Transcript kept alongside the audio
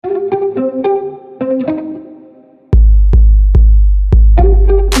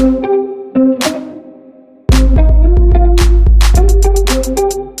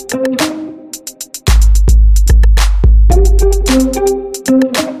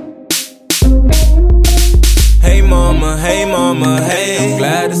hey mama, hey. I'm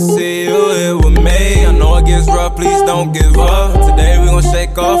glad to see you here with me. I know it gets rough, please don't give up. Today we gon'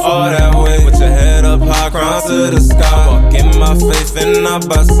 shake off all that weight. Put your head up high, crown to the sky. Walk in my faith and not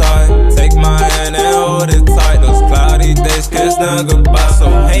by sight. Take my hand and hold it tight. Those cloudy days kiss now goodbye. So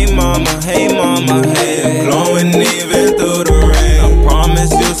hey mama, hey. Glowing even through the rain. I promise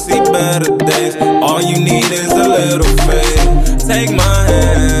you'll see better days. All you need is a little faith. Take my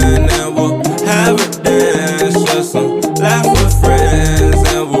hand and we'll have a dance. Just some laugh with friends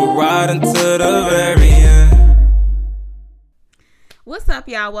and we'll ride until the very end. What's up,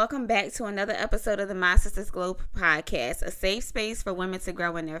 y'all? Welcome back to another episode of the My Sisters Glow podcast, a safe space for women to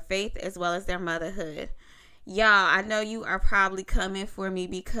grow in their faith as well as their motherhood. Y'all, I know you are probably coming for me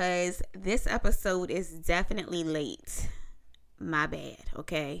because this episode is definitely late. My bad,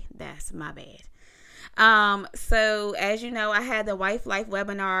 okay? That's my bad. So as you know, I had the Wife Life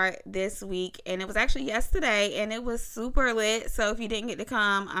webinar this week, and it was actually yesterday, and it was super lit. So if you didn't get to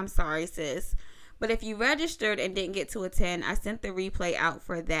come, I'm sorry, sis. But if you registered and didn't get to attend, I sent the replay out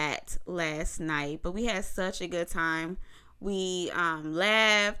for that last night. But we had such a good time. We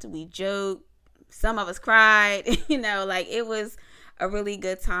laughed, we joked, some of us cried, it was a really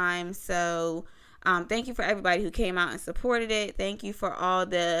good time. So thank you for everybody who came out and supported it. Thank you for all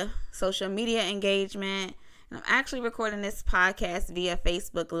the social media engagement. And I'm actually recording this podcast via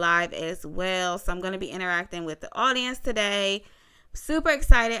Facebook Live as well. So I'm going to be interacting with the audience today. Super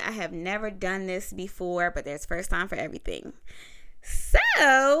excited. I have never done this before, but there's first time for everything.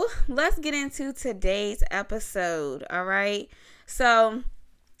 So let's get into today's episode. All right. So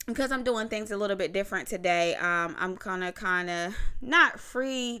because I'm doing things a little bit different today, I'm gonna kind of not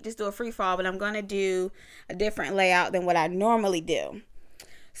just do a free fall, but I'm gonna do a different layout than what I normally do.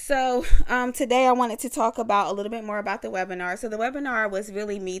 So today I wanted to talk about a little bit more about the webinar. So the webinar was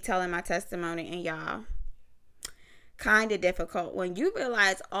really me telling my testimony, and y'all, kind of difficult when you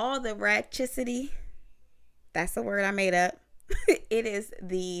realize all the ratchetity, that's a word I made up. It is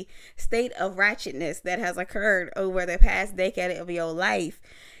the state of ratchetness that has occurred over the past decade of your life.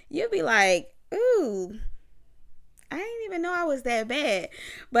 You'll be like, ooh, I didn't even know I was that bad.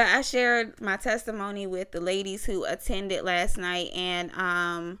 But I shared my testimony with the ladies who attended last night, and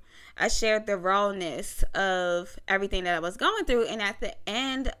I shared the rawness of everything that I was going through. And at the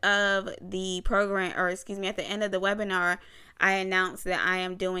end of the program, at the end of the webinar, I announced that I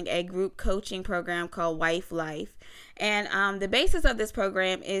am doing a group coaching program called Wife Life. And the basis of this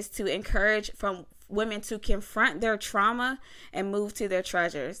program is to encourage women to confront their trauma and move to their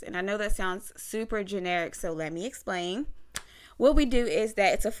treasures. And I know that sounds super generic, so let me explain. What we do is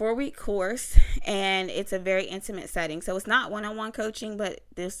that it's a 4-week course, and it's a very intimate setting. So it's not one-on-one coaching, but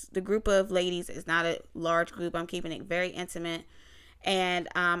the group of ladies is not a large group. I'm keeping it very intimate. And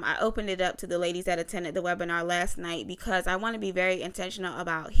I opened it up to the ladies that attended the webinar last night because I want to be very intentional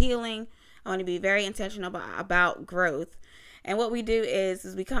about healing. I want to be very intentional about growth. And what we do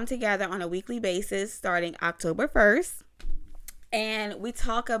is we come together on a weekly basis starting October 1st, and we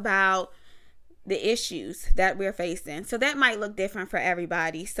talk about the issues that we're facing. So that might look different for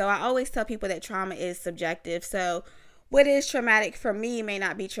everybody. So I always tell people that trauma is subjective. So what is traumatic for me may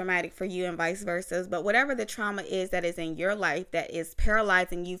not be traumatic for you, and vice versa. But whatever the trauma is that is in your life that is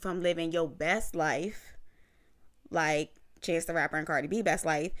paralyzing you from living your best life, like Chance the Rapper and Cardi B best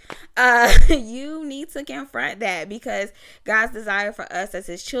life, you need to confront that, because God's desire for us as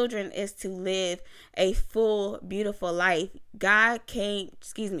his children is to live a full, beautiful life.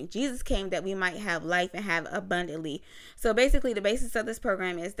 Jesus came that we might have life and have abundantly. So basically the basis of this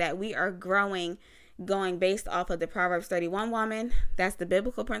program is that we are going based off of the Proverbs 31 woman. That's the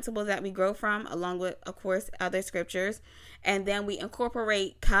biblical principles that we grow from, along with, of course, other scriptures. And then we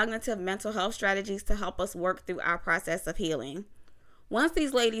incorporate cognitive mental health strategies to help us work through our process of healing. Once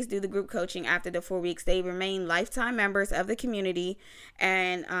these ladies do the group coaching after the 4 weeks, they remain lifetime members of the community.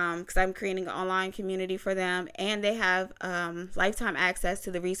 And because I'm creating an online community for them, and they have lifetime access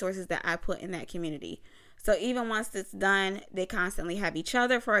to the resources that I put in that community. So even once it's done, they constantly have each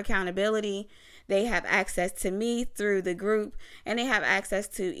other for accountability. They have access to me through the group, and they have access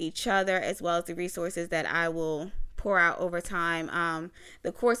to each other as well as the resources that I will pour out over time.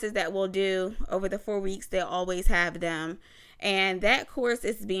 The courses that we'll do over the 4 weeks, they'll always have them. And that course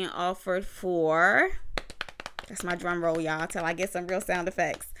is being offered for, that's my drum roll, y'all, till I get some real sound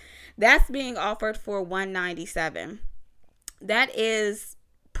effects. That's being offered for $197. That is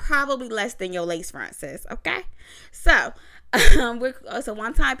probably less than your lace front, sis. Okay, so it's a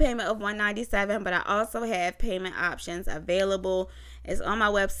one-time payment of $197, but I also have payment options available. It's on my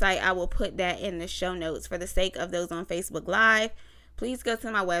website. I will put that in the show notes for the sake of those on Facebook Live. Please go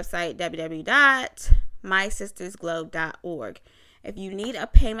to my website, mysistersglobe.org. If you need a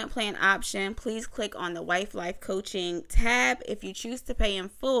payment plan option, please click on the Wife Life Coaching tab. If you choose to pay in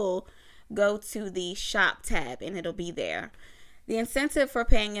full, go to the shop tab and it'll be there. The incentive for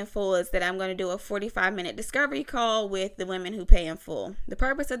paying in full is that I'm going to do a 45-minute discovery call with the women who pay in full. The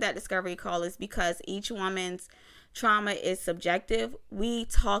purpose of that discovery call is because each woman's trauma is subjective. We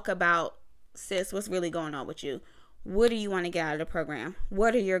talk about, sis, what's really going on with you? What do you want to get out of the program?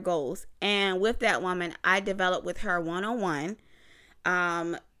 What are your goals? And with that woman, I develop with her one-on-one.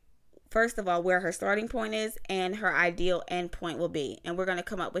 First of all, where her starting point is and her ideal end point will be. And we're going to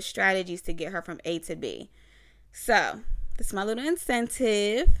come up with strategies to get her from A to B. So that's my little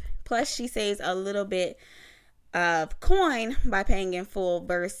incentive. Plus, she saves a little bit of coin by paying in full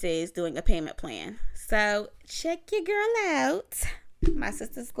versus doing a payment plan. So check your girl out,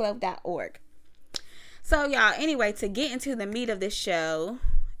 mysistersglobe.org. So y'all, anyway, to get into the meat of this show,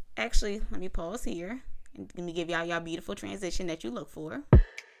 actually, let me pause here. Let me give y'all beautiful transition that you look for.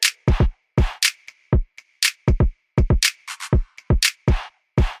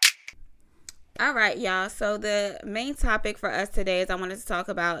 All right, y'all. So the main topic for us today is I wanted to talk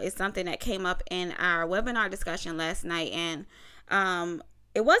about is something that came up in our webinar discussion last night. And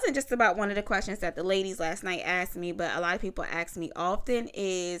it wasn't just about one of the questions that the ladies last night asked me, but a lot of people ask me often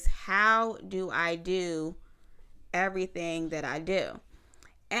is, how do I do everything that I do?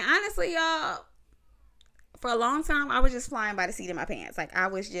 And honestly, y'all, for a long time, I was just flying by the seat of my pants. Like, I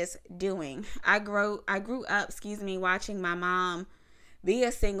was just doing. I grew up, watching my mom be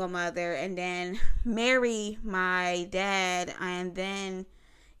a single mother and then marry my dad and then,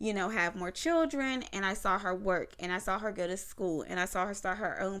 have more children. And I saw her work and I saw her go to school and I saw her start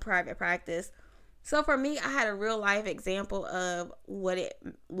her own private practice. So for me, I had a real life example of what it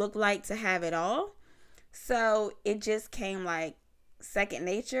looked like to have it all. So it just came like second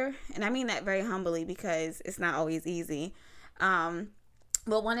nature. And I mean that very humbly because it's not always easy.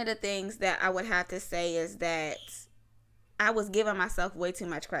 But one of the things that I would have to say is that I was giving myself way too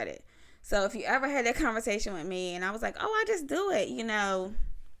much credit. So if you ever had that conversation with me and I was like, oh, I just do it,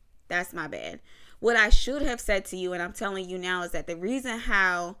 that's my bad. What I should have said to you, and I'm telling you now, is that the reason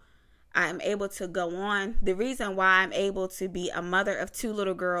how I'm able to go on, the reason why I'm able to be a mother of 2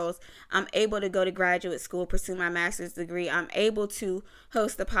 little girls, I'm able to go to graduate school, pursue my master's degree, I'm able to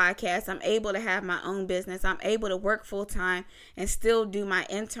host a podcast, I'm able to have my own business, I'm able to work full time and still do my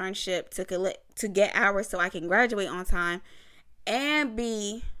internship to get hours so I can graduate on time and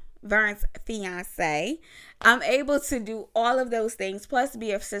be Vern's fiance. I'm able to do all of those things, plus be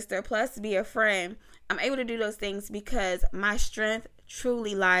a sister, plus be a friend. I'm able to do those things because my strength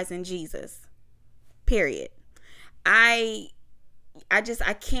truly lies in Jesus. Period. I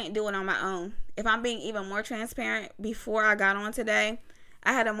can't do it on my own. If I'm being even more transparent, before I got on today,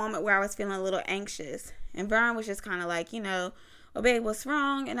 I had a moment where I was feeling a little anxious. And Vern was just kind of like, well, babe, what's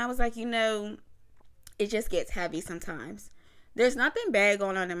wrong? And I was like, it just gets heavy sometimes. There's nothing bad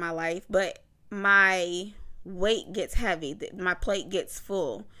going on in my life, but my weight gets heavy. My plate gets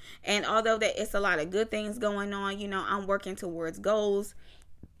full. And although that it's a lot of good things going on, I'm working towards goals.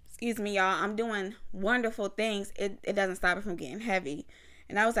 Y'all. I'm doing wonderful things. It doesn't stop it from getting heavy.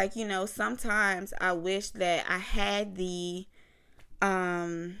 And I was like, sometimes I wish that I had the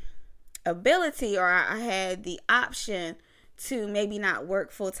ability or I had the option to maybe not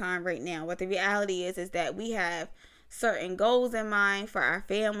work full time right now. But the reality is that we have certain goals in mind for our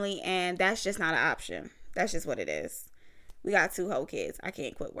family, and that's just not an option. That's just what it is. We got 2 whole kids. I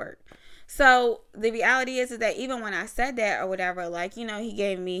can't quit work. So the reality is that even when I said that or whatever, he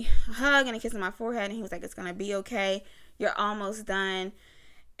gave me a hug and a kiss on my forehead and he was like, it's going to be okay. You're almost done.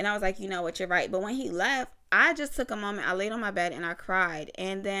 And I was like, what, you're right. But when he left, I just took a moment. I laid on my bed and I cried.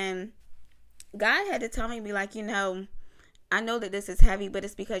 And then God had to tell me, be like, I know that this is heavy, but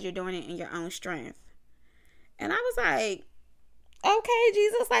it's because you're doing it in your own strength. And I was like, okay,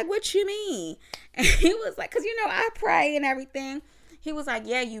 Jesus, like, what you mean? And he was like, because, I pray and everything. He was like,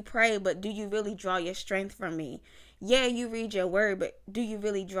 yeah, you pray, but do you really draw your strength from me? Yeah, you read your word, but do you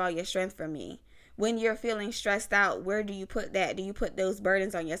really draw your strength from me? When you're feeling stressed out, where do you put that? Do you put those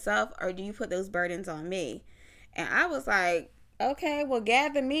burdens on yourself or do you put those burdens on me? And I was like, okay, well,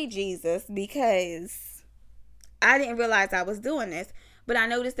 gather me, Jesus, because I didn't realize I was doing this. But I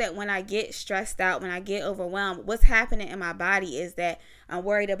noticed that when I get stressed out, when I get overwhelmed, what's happening in my body is that I'm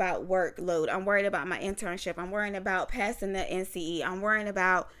worried about workload. I'm worried about my internship. I'm worried about passing the NCE. I'm worried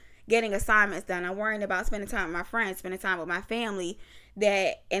about getting assignments done. I'm worried about spending time with my friends, spending time with my family.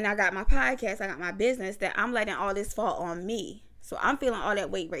 And I got my podcast, I got my business, that I'm letting all this fall on me. So I'm feeling all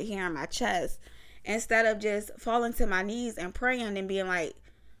that weight right here on my chest. Instead of just falling to my knees and praying and being like,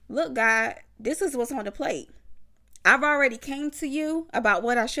 look, God, this is what's on the plate. I've already came to you about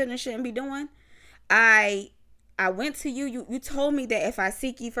what I should and shouldn't be doing. I went to you. You told me that if I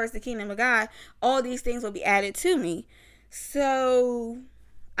seek ye first the kingdom of God, all these things will be added to me. So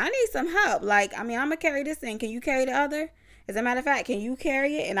I need some help. Like, I mean, I'm going to carry this thing. Can you carry the other? As a matter of fact, can you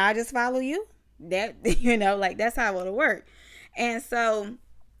carry it and I just follow you? That, like, that's how it'll work. And so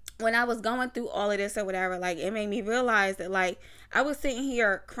when I was going through all of this or whatever, like, it made me realize that, like, I was sitting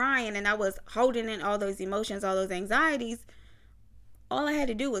here crying and I was holding in all those emotions, all those anxieties. All I had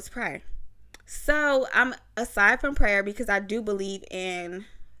to do was pray. So I'm aside from prayer, because I do believe in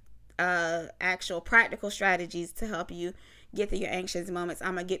actual practical strategies to help you get through your anxious moments.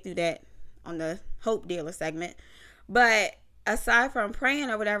 I'm going to get through that on the Hope Dealer segment. But aside from praying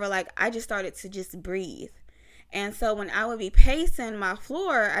or whatever, like, I just started to just breathe. And so when I would be pacing my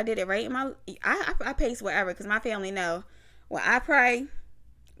floor, I did it right in my, I pace wherever, because my family know when I pray,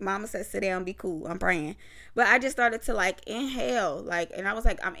 Mama says, sit down, be cool, I'm praying. But I just started to, like, inhale, like, and I was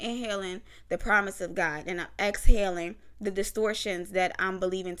like, I'm inhaling the promise of God, and I'm exhaling the distortions that I'm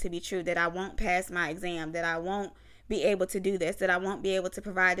believing to be true, that I won't pass my exam, that I won't be able to do this, that I won't be able to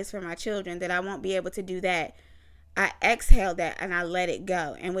provide this for my children, that I won't be able to do that. I exhaled that and I let it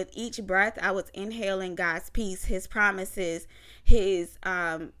go. And with each breath, I was inhaling God's peace, his promises, his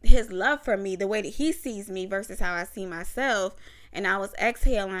love for me, the way that he sees me versus how I see myself. And I was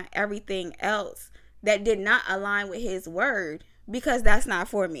exhaling everything else that did not align with his word, because that's not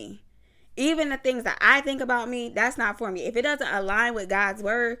for me. Even the things that I think about me, that's not for me. If it doesn't align with God's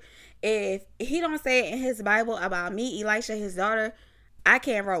word, if he don't say it in his Bible about me, Elisha, his daughter, I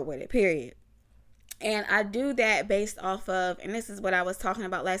can't roll with it, period. And I do that based off of, and this is what I was talking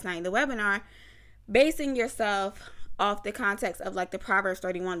about last night in the webinar, basing yourself off the context of, like, the Proverbs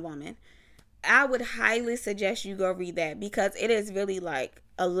 31 woman. I would highly suggest you go read that, because it is really like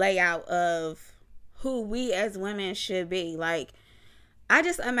a layout of who we as women should be. Like, I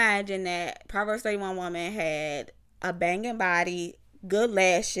just imagine that Proverbs 31 woman had a banging body, good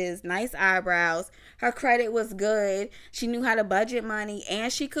lashes, nice eyebrows. Her credit was good. She knew how to budget money,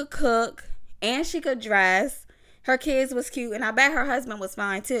 and she could cook, and she could dress. Her kids was cute, and I bet her husband was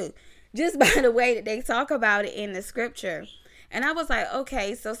fine too, just by the way that they talk about it in the scripture. And I was like,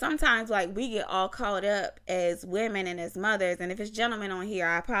 okay, so sometimes, like, we get all caught up as women and as mothers, and if it's gentlemen on here,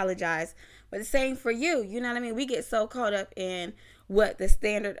 I apologize, but the same for you. You know what I mean? We get so caught up in what the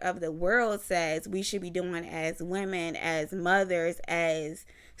standard of the world says we should be doing as women, as mothers, as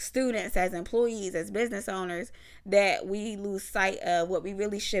students, as employees, as business owners, that we lose sight of what we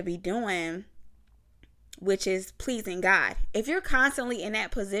really should be doing, which is pleasing God. If you're constantly in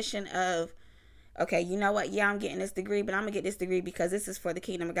that position of, okay, you know what? Yeah, I'm getting this degree, but I'm going to get this degree because this is for the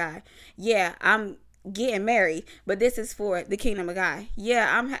kingdom of God. Yeah, I'm getting married, but this is for the kingdom of God.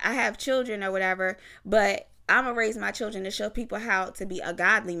 Yeah, I have children or whatever, but I'm going to raise my children to show people how to be a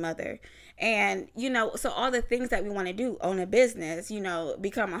godly mother. And, so all the things that we want to do, own a business,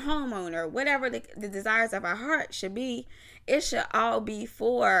 become a homeowner, whatever the desires of our heart should be, it should all be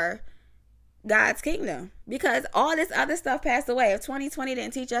for God's kingdom, because all this other stuff passed away. If 2020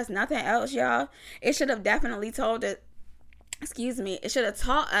 didn't teach us nothing else, y'all, it should have definitely it should have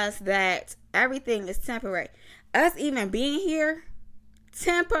taught us that everything is temporary. Us even being here,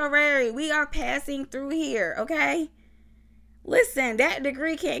 temporary. We are passing through here, okay? Listen, that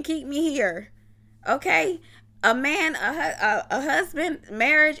degree can't keep me here, okay? A man, a husband,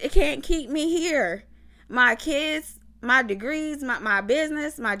 marriage, it can't keep me here. My kids, my degrees, my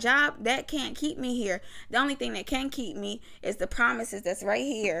business, my job, that can't keep me here. The only thing that can keep me is the promises that's right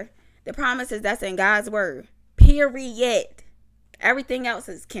here. The promises that's in God's word. Period. Everything else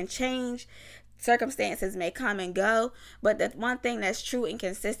can change. Circumstances may come and go. But the one thing that's true and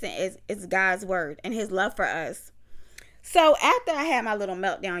consistent is God's word and his love for us. So after I had my little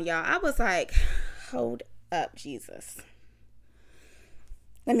meltdown, y'all, I was like, hold up, Jesus.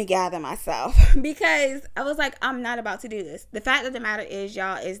 Let me gather myself, because I was like, I'm not about to do this. The fact of the matter is,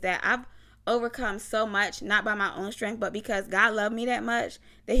 y'all, is that I've overcome so much, not by my own strength, but because God loved me that much,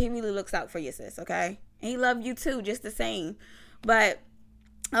 that he really looks out for you, sis, okay? And he loved you too, just the same. But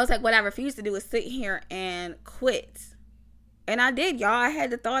I was like, what I refused to do is sit here and quit. And I did, y'all. I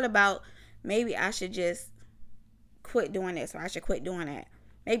had the thought about, maybe I should just quit doing this, or I should quit doing that.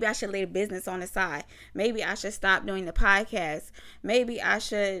 Maybe I should lay business on the side. Maybe I should stop doing the podcast. Maybe I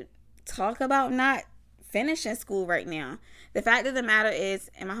should talk about not finishing school right now. The fact of the matter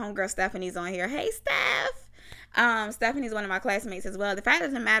is, and my homegirl Stephanie's on here. Hey, Steph. Stephanie's one of my classmates as well. The fact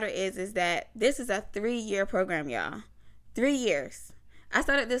of the matter is that this is a 3-year program, y'all. 3 years. I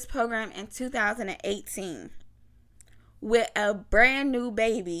started this program in 2018. with a brand new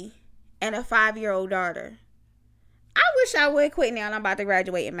baby and a 5-year-old daughter. I wish I would quit now, and I'm about to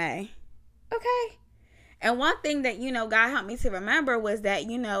graduate in May. Okay? And one thing that, God helped me to remember was that,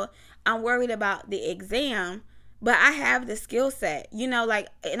 I'm worried about the exam, but I have the skill set,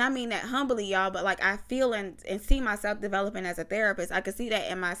 and I mean that humbly, y'all, but I feel and see myself developing as a therapist. I could see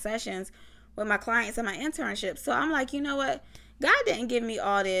that in my sessions with my clients and my internships. So I'm like, you know what? God didn't give me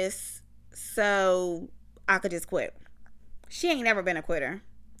all this so I could just quit. She ain't never been a quitter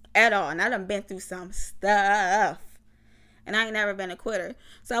at all. And I done been through some stuff. And I ain't never been a quitter.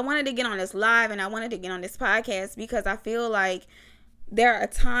 So I wanted to get on this live and I wanted to get on this podcast because I feel like there are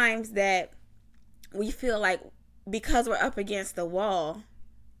times that we feel like because we're up against the wall,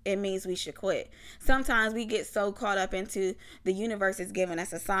 it means we should quit. Sometimes we get so caught up into the universe is giving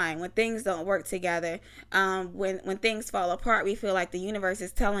us a sign. When things don't work together, when things fall apart, we feel like the universe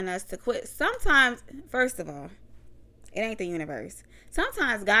is telling us to quit. Sometimes, first of all, it ain't the universe.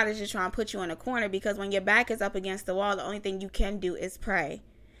 Sometimes God is just trying to put you in a corner because when your back is up against the wall, the only thing you can do is pray.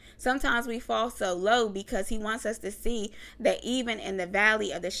 Sometimes we fall so low because he wants us to see that even in the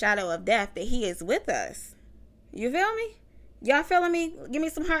valley of the shadow of death, that he is with us. You feel me? Y'all feeling me? Give me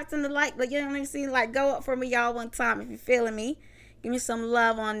some hearts in the light. Let me see, go up for me, y'all, one time if you're feeling me. Give me some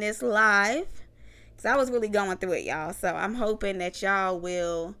love on this live. Because I was really going through it, y'all. So I'm hoping that y'all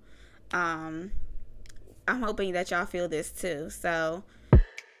will, I'm hoping that y'all feel this too. So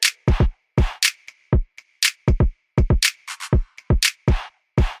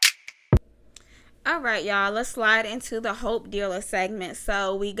all right, y'all, let's slide into the Hope Dealer segment.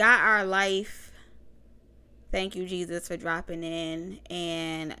 So we got our life. Thank you, Jesus, for dropping in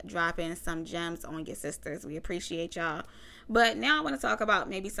and dropping some gems on your sisters. We appreciate y'all. But now I want to talk about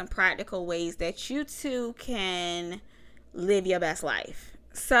maybe some practical ways that you too can live your best life.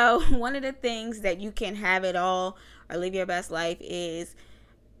 So one of the things that you can have it all or live your best life is,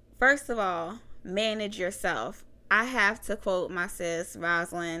 first of all, manage yourself. I have to quote my sis,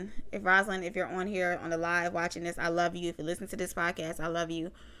 Rosalind. If you're on here on the live watching this, I love you. If you listen to this podcast, I love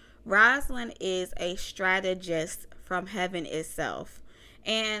you. Rosalind is a strategist from heaven itself.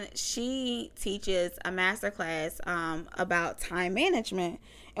 And she teaches a masterclass about time management.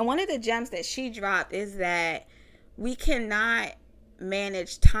 And one of the gems that she dropped is that we cannot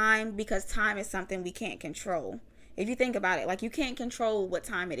manage time because time is something we can't control. If you think about it, you can't control what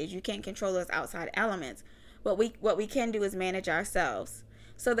time it is. You can't control those outside elements. What we can do is manage ourselves.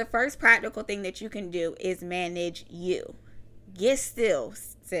 So the first practical thing that you can do is manage you. Get still,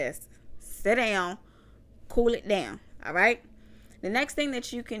 sis. Sit down. Cool it down. All right? The next thing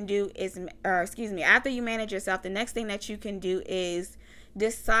that you can do is, after you manage yourself, the next thing that you can do is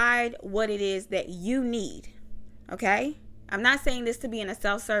decide what it is that you need. Okay? I'm not saying this to be in a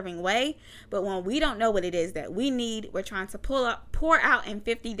self-serving way, but when we don't know what it is that we need, we're trying to pour out in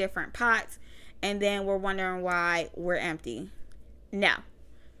 50 different pots, and then we're wondering why we're empty. Now,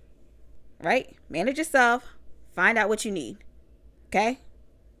 right? Manage yourself. Find out what you need. Okay?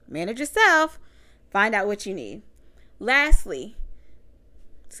 Manage yourself. Find out what you need. Lastly,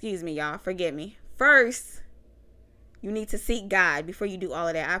 y'all. Forgive me. First, you need to seek God before you do all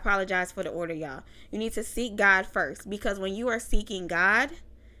of that. I apologize for the order, y'all. You need to seek God first, because when you are seeking God,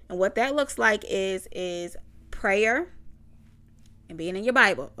 and what that looks like is prayer and being in your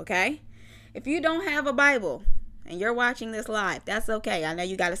Bible, okay? If you don't have a Bible and you're watching this live, that's okay. I know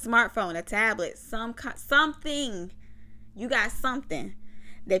you got a smartphone, a tablet, something. You got something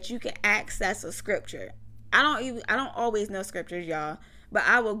that you can access a scripture. I don't always know scriptures, y'all, but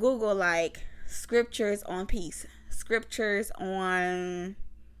I will Google scriptures on peace, scriptures on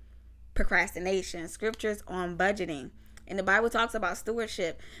procrastination, scriptures on budgeting. And the Bible talks about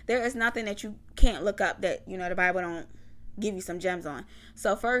stewardship. There is nothing that you can't look up that, the Bible don't give you some gems on.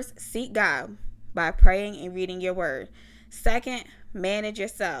 So first, seek God by praying and reading your word. Second, manage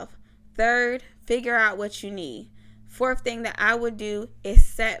yourself. Third, figure out what you need. Fourth thing that I would do is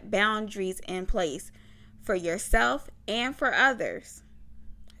set boundaries in place for yourself and for others.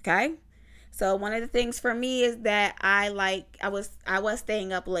 Okay? So one of the things for me is that I was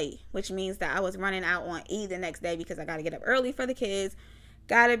staying up late, which means that I was running out on E the next day because I got to get up early for the kids,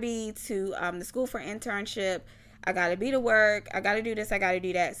 got to be to the school for internship, I got to be to work, I got to do this, I got to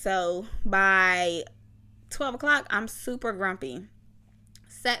do that. So by 12 o'clock, I'm super grumpy.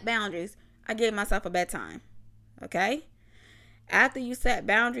 Set boundaries. I gave myself a bedtime. Okay? After you set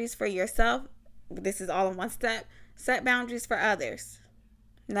boundaries for yourself, this is all in one step, set boundaries for others.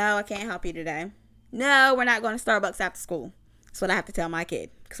 No, I can't help you today. No, we're not going to Starbucks after school. That's what I have to tell my kid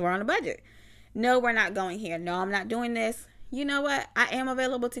because we're on a budget. No, we're not going here. No, I'm not doing this. You know what? I am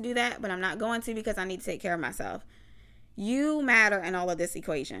available to do that, but I'm not going to because I need to take care of myself. You matter in all of this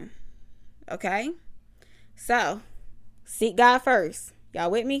equation. Okay? So, seek God first. Y'all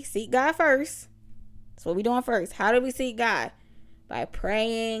with me? Seek God first. That's what we're doing first. How do we seek God? By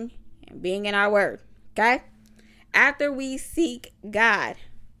praying and being in our word. Okay? After we seek God,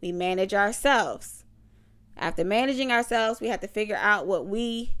 we manage ourselves. After managing ourselves, we have to figure out what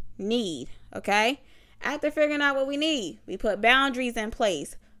we need. Okay? After figuring out what we need, we put boundaries in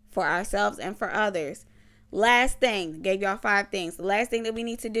place for ourselves and for others. Last thing, gave y'all 5 things. The last thing that we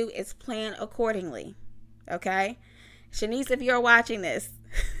need to do is plan accordingly. Okay? Shanice, if you're watching this,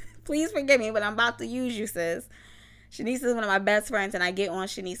 please forgive me, but I'm about to use you, sis. Shanice is one of my best friends, and I get on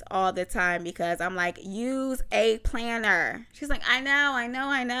Shanice all the time because I'm like, use a planner. She's like, I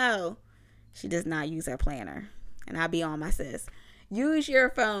know. She does not use her planner. And I'll be on my sis. Use your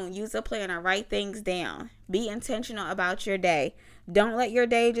phone. Use a planner. Write things down. Be intentional about your day. Don't let your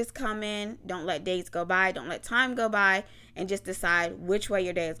day just come in. Don't let days go by. Don't let time go by and just decide which way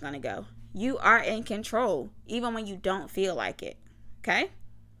your day is going to go. You are in control, even when you don't feel like it. Okay?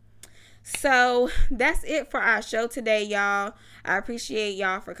 So that's it for our show today, y'all. I appreciate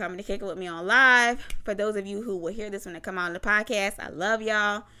y'all for coming to kick it with me on live. For those of you who will hear this when it come out on the podcast, I love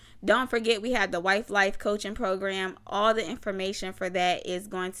y'all. Don't forget, we have the Wife Life Coaching Program. All the information for that is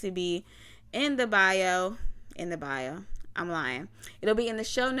going to be in the bio. I'm lying. It'll be in the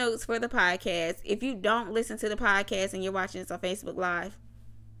show notes for the podcast. If you don't listen to the podcast and you're watching this on Facebook Live,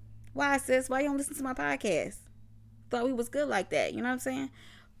 why, sis? Why you don't listen to my podcast? Thought we was good like that. You know what I'm saying?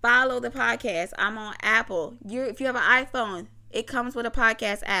 Follow the podcast. I'm on Apple. If you have an iPhone, it comes with a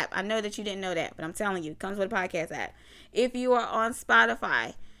podcast app. I know that you didn't know that, but I'm telling you, it comes with a podcast app. If you are on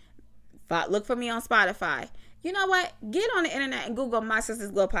Spotify, look for me on Spotify. You know what? Get on the internet and Google My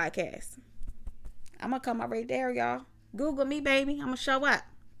Sisters Glow Podcast. I'm going to come up right there, y'all. Google me, baby. I'm going to show up.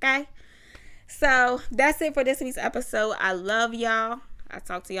 Okay? So, that's it for this week's episode. I love y'all. I'll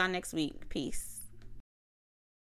talk to y'all next week. Peace.